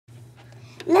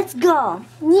Let's go.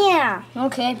 Yeah.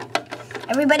 Okay.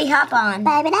 Everybody hop on.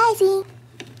 Bye, Daisy.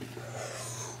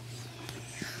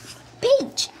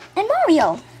 Peach and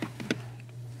Mario.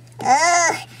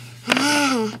 Yeah,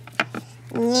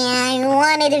 I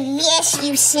wanted to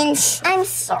rescue since I'm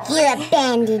sorry. you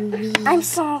abandoned me. I'm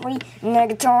sorry.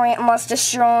 Negatory must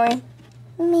destroy.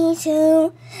 Me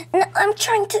too. No, I'm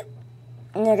trying to.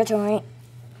 Negatory.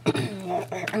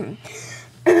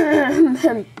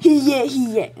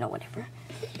 Yeah. No, whatever.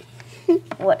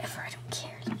 Whatever. I don't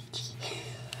care, Luigi.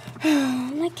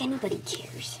 Like anybody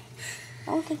cares.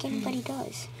 I don't think anybody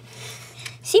does.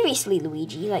 Seriously,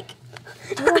 Luigi, like,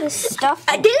 do all this stuff.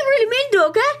 I didn't really mean to,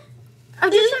 okay?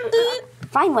 I'm just...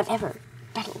 Fine, whatever.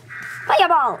 Battle.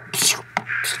 Fireball!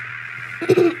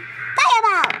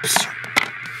 Fireball!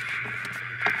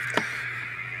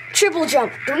 Triple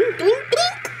jump. Doink, doink,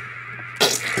 doink.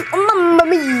 Mamma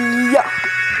mia!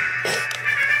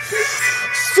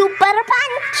 Super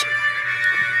punch!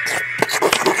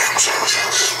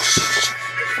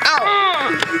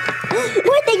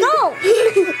 Where'd they go?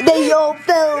 They all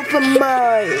fell from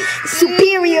my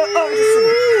superior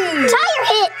artisan. Tire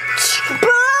hit!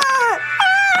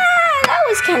 That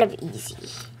was kind of easy.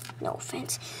 No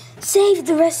offense. Save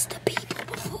the rest of the people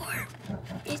before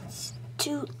it's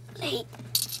too late.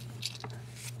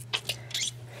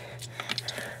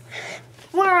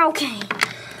 We're okay.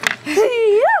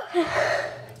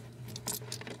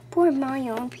 Poor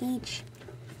Mario and Peach.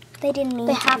 They didn't mean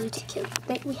They to. have to kill.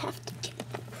 We have to kill.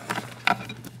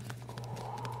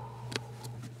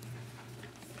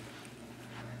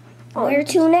 Where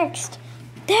to next?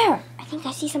 There. I think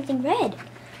I see something red.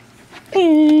 Hello.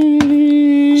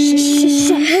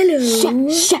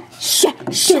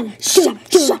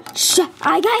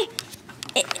 Hi, guy.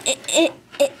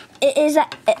 Is that?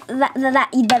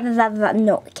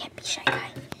 No, it can't be Shy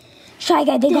Guy. Shy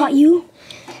Guy, they got you.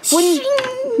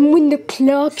 When the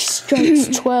clock strikes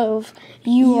 12,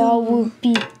 you all will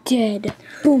be dead.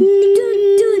 Boom.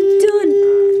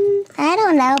 I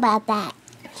don't know about that.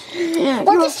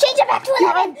 We'll just change it back to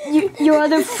 11. Your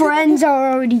other friends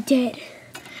are already dead.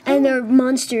 And they're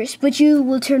monsters, but you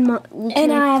will turn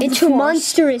into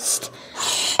monstrous.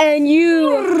 And you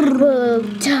will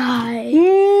die.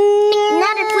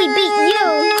 Not if we beat you.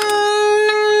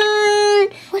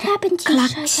 What happened to you, Clock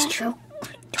Shy Guy? stroke.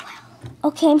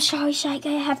 Okay, I'm sorry, Shy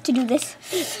Guy. I have to do this.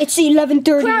 It's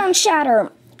 11:30. Crown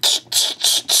shatter.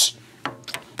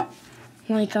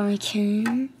 Like I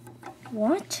can.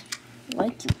 What?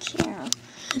 Like you care.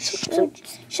 So,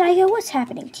 Shy Guy, what's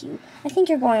happening to you? I think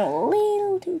you're going a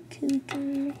little too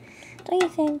cuckoo. Don't you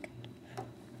think?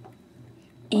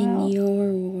 In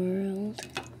your world.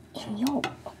 In your...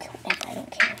 Okay, whatever. I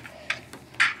don't care.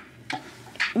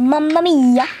 Mamma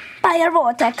mia. Fire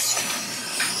vortex.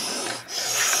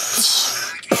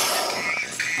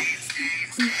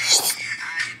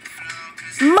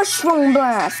 Mushroom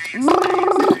blast.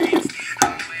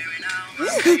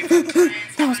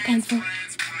 That was painful.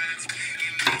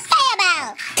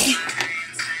 Fireball.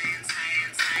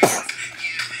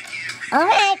 All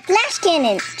right, flash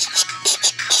cannon.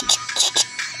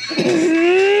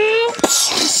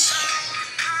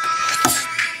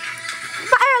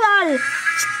 Fireball.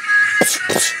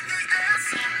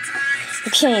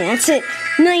 Okay, that's it.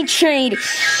 Nightshade.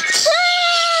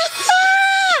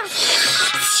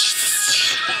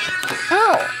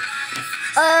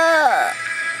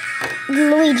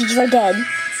 Luigi's are dead.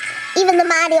 Even the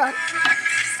Mario.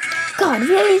 God,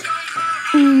 really?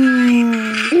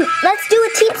 Let's do a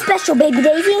team special, baby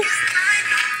Daisy.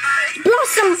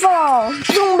 Blossom fall.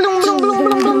 Bloom, bloom, bloom, bloom,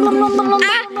 bloom, bloom, bloom, bloom,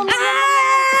 bloom, bloom.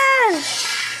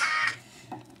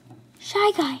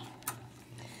 Shy Guy.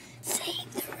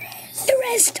 Save the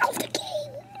rest of the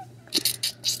game.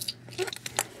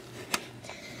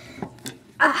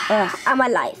 I'm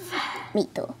alive. Me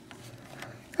too.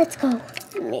 Let's go.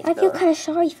 I feel kind of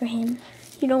sorry for him.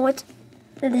 You know what?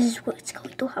 This is what's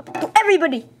going to happen to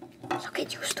everybody. So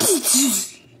get used to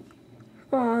it.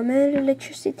 Oh man,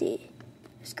 electricity.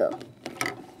 Let's go.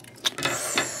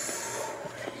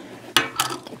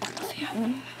 Get back off here.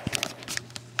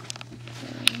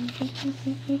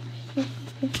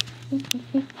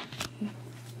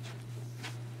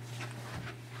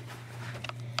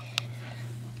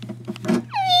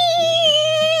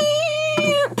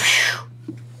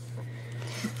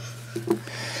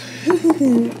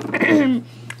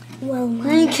 Well,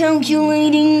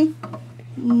 Recalculating.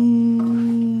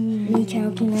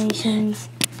 Recalculations.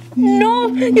 No,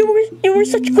 you were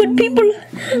such good people.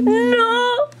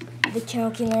 No. The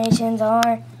calculations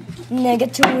are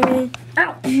negative.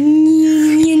 Ow!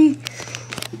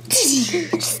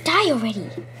 Just die already.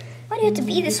 Why do you have to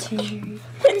be this way?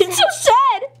 It's so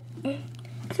sad.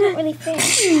 not really fair.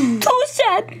 So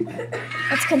sad.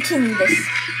 Let's continue this.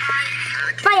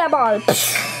 Fireball.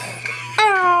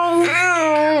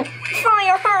 Ow.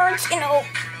 Fire hurts, you know.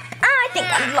 I think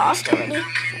I'm lost already.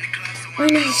 I'm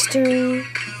history.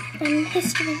 I'm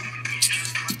history.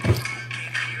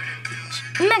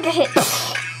 Mega hit.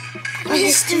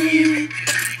 History.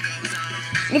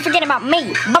 You forget about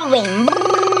me. Bubbling.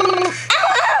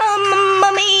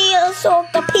 Mamma mia,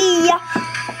 socapia.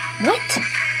 What?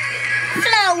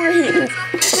 Flower hit.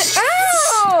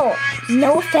 Oh!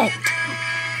 No effect.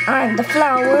 I'm the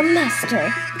flower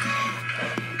master.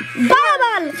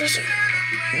 Bubble!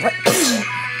 What?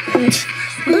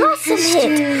 Blossom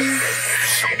hit.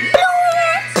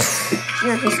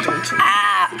 Your history too.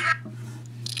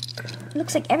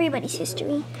 Looks like everybody's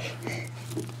history.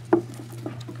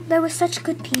 There were such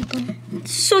good people.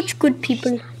 Such good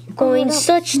people. Going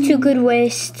such to good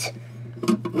waste.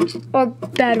 Or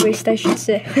bad waste, I should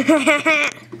say.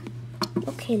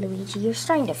 Okay, Luigi, you're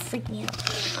starting to freak me out.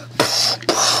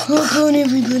 Hold on,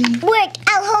 everybody. Work,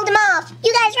 I'll hold them off.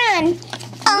 You guys run.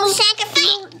 Oh,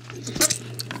 sacrifice.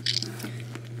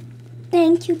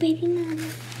 Thank you, baby mama.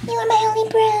 You are my only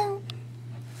bro.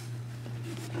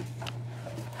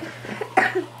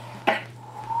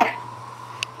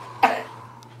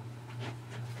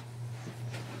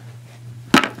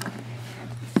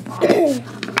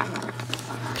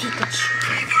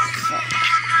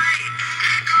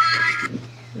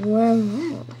 Wow.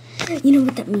 You know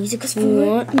what that music was for?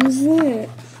 What was that?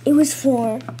 It was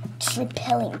for just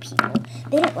repelling people.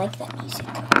 They don't like that music.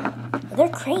 They're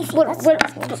crazy. That's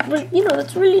nice music. But, you know,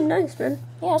 that's really nice, man.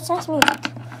 Yeah, it's nice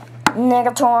music.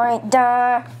 Negatory,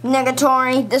 duh.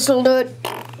 Negatory, this'll do it.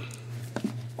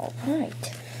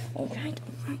 Alright. Alright.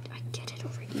 I get it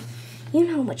already. You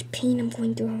know how much pain I'm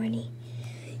going through already?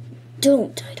 I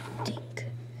don't think.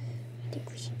 I think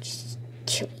we should just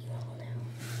kill you all now.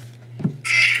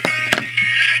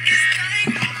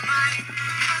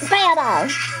 Fireball!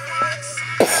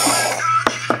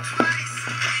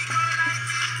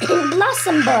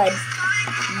 Blossom bud!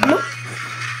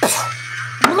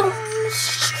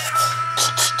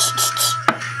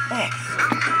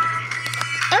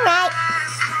 Alright.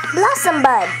 Blossom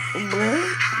bud!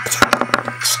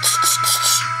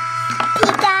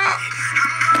 Pika.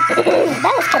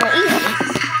 That was kind of easy.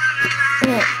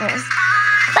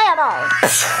 Fireball!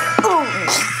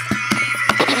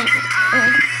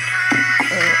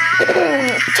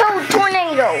 Toad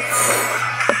tornado!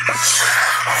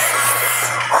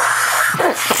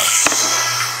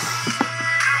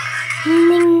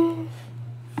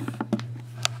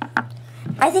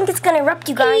 I think it's gonna erupt,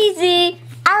 you guys. Easy.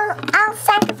 I'll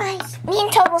sacrifice. Me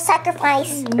and Toad will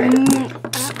sacrifice.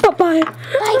 Bye-bye.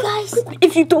 Bye, guys.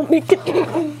 If you don't make it.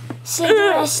 Say the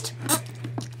rest.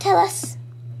 Tell us.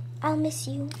 I'll miss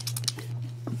you.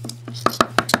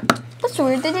 That's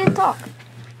weird. They didn't talk.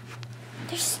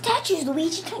 They're statues,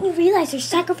 Luigi. Can't you realize they're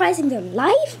sacrificing their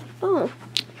life? Oh.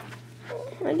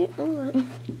 I didn't know that.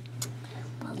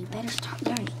 Well, you better start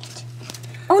learning it.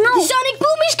 Oh no! The sonic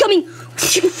boom is coming!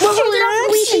 Hold it up,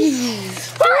 Luigi!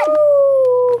 Run!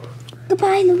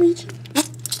 Goodbye, Luigi.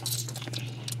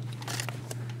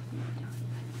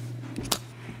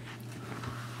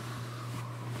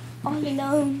 All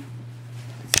alone.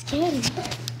 Scary.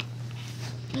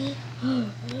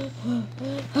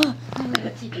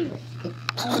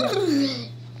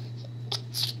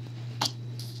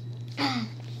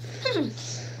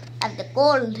 Of the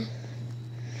gold.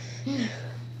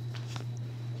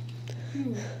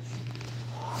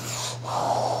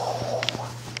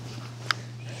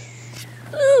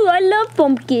 Ooh, I love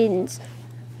pumpkins.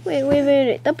 Wait.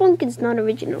 The pumpkin's not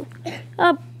original.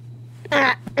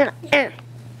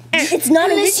 It's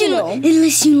not original.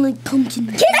 Unless you like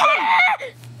pumpkins.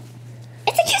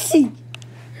 It's a kissing.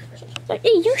 Hey,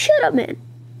 you shut up, man.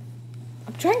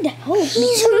 I'm trying to help. Yeah,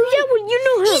 well, you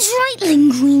know how. He's right,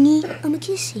 Linguini. I'm a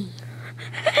kissy.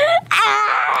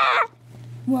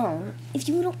 Well, if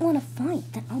you don't want to fight,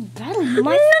 then I'll battle you.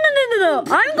 No.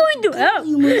 I'm going to help.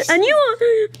 And you want...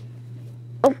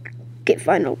 Okay,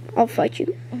 fine. I'll fight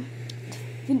you.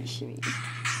 Finish me.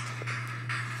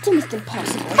 It's almost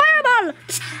impossible. Fireball!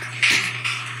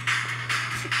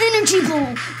 Energy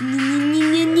ball.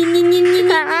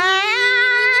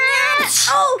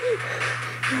 Oh!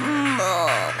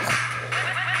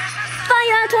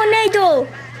 Fire tornado!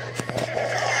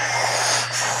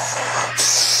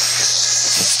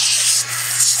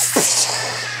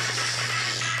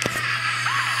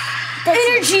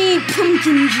 Energy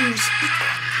pumpkin juice.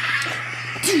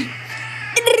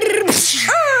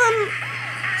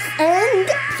 And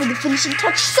for the finishing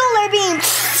touch, solar beam.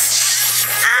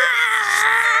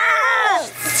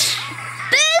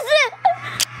 This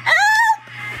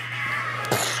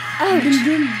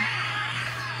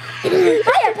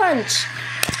Fire punch.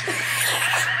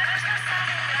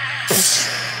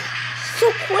 So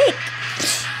quick.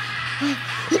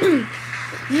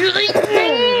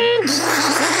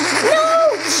 No.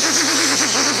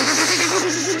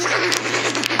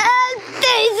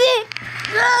 Daisy.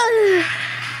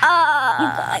 You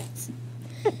guys.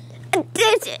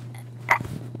 Daisy.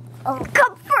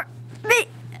 Comfort me.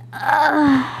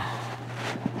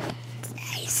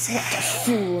 Daisy. What a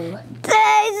fool.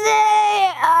 Daisy.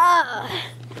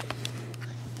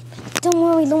 Don't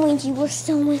worry, Luigi. We're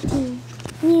still with you.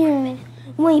 Yeah.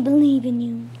 We believe in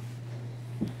you.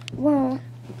 Well,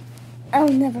 I'll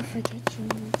never forget you,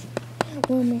 Luigi.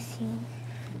 We'll miss you.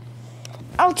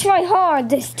 I'll try hard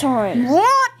this time.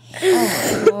 What?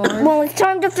 Oh, well, it's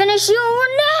time to finish you